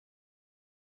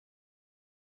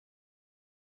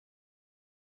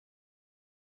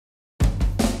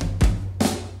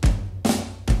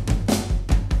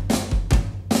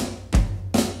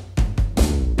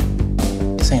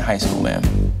high school, man.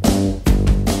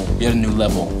 You're at a new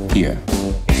level here.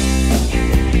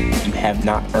 You have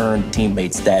not earned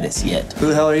teammate status yet. Who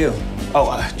the hell are you?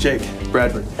 Oh, Jake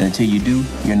Bradford. And until you do,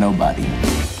 you're nobody.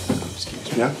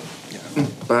 Excuse me. Yeah?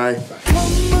 Bye.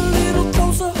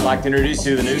 I'd like to introduce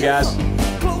you to the new guys.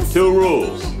 2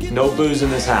 rules. No booze in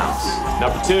this house.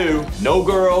 Number 2, no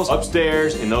girls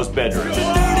upstairs in those bedrooms.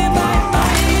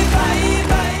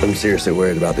 I'm seriously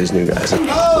worried about these new guys.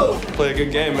 Oh! Play a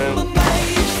good game, man.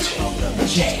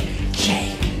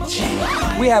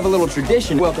 We have a little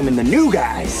tradition welcoming the new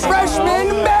guys. Freshman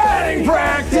batting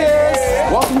practice!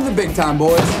 Welcome to the big time,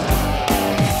 boys.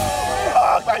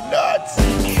 Oh, my nuts!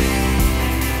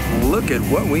 Look at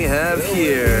what we have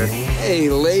here. Hey,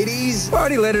 ladies.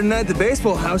 Party later tonight at the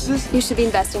baseball houses. You should be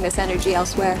investing this energy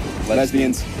elsewhere.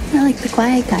 Lesbians. I like the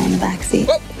quiet guy in the backseat.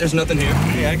 Oh, there's nothing here.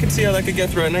 Yeah, I can see how that could get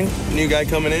threatening. New guy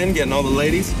coming in, getting all the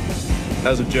ladies.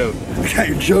 That was a joke. I got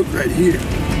your joke right here.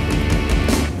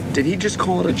 Did he just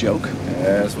call it a joke?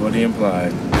 That's what he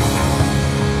implied.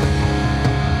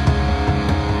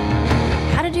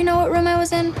 How did you know what room I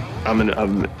was in? I'm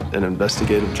an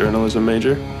investigative journalism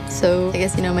major. So, I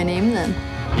guess you know my name then.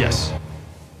 Yes.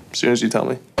 As soon as you tell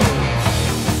me.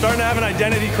 Starting to have an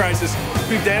identity crisis.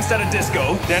 We've danced at a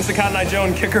disco, danced to Cotton Eye Joe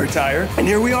in kicker attire, and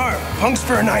here we are, punks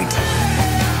for a night.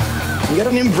 You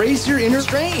gotta embrace your inner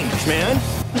strange, man.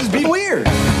 Just be weird.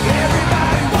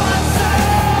 Everybody wants some.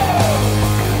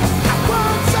 I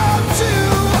want some too.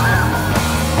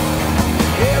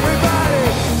 Everybody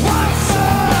wants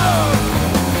some.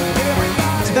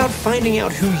 It's about finding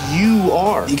out who you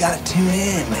are. You gotta tune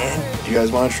in, man. You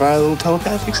guys wanna try a little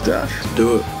telepathic stuff?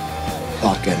 Do it.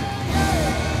 Fucking.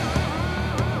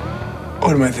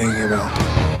 What am I thinking about?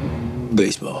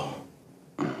 Baseball.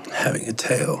 Having a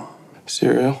tail.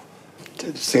 Cereal.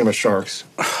 Just thinking about sharks.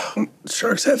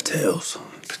 Sharks have tails.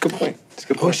 That's a good point. That's a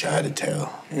good I point. wish I had a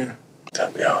tail. Yeah.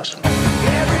 That'd be awesome.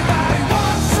 Everybody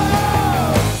wants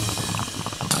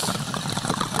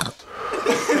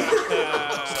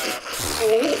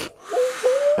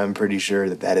some. I'm pretty sure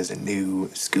that is a new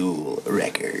school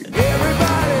record.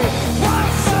 Everybody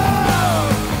wants some.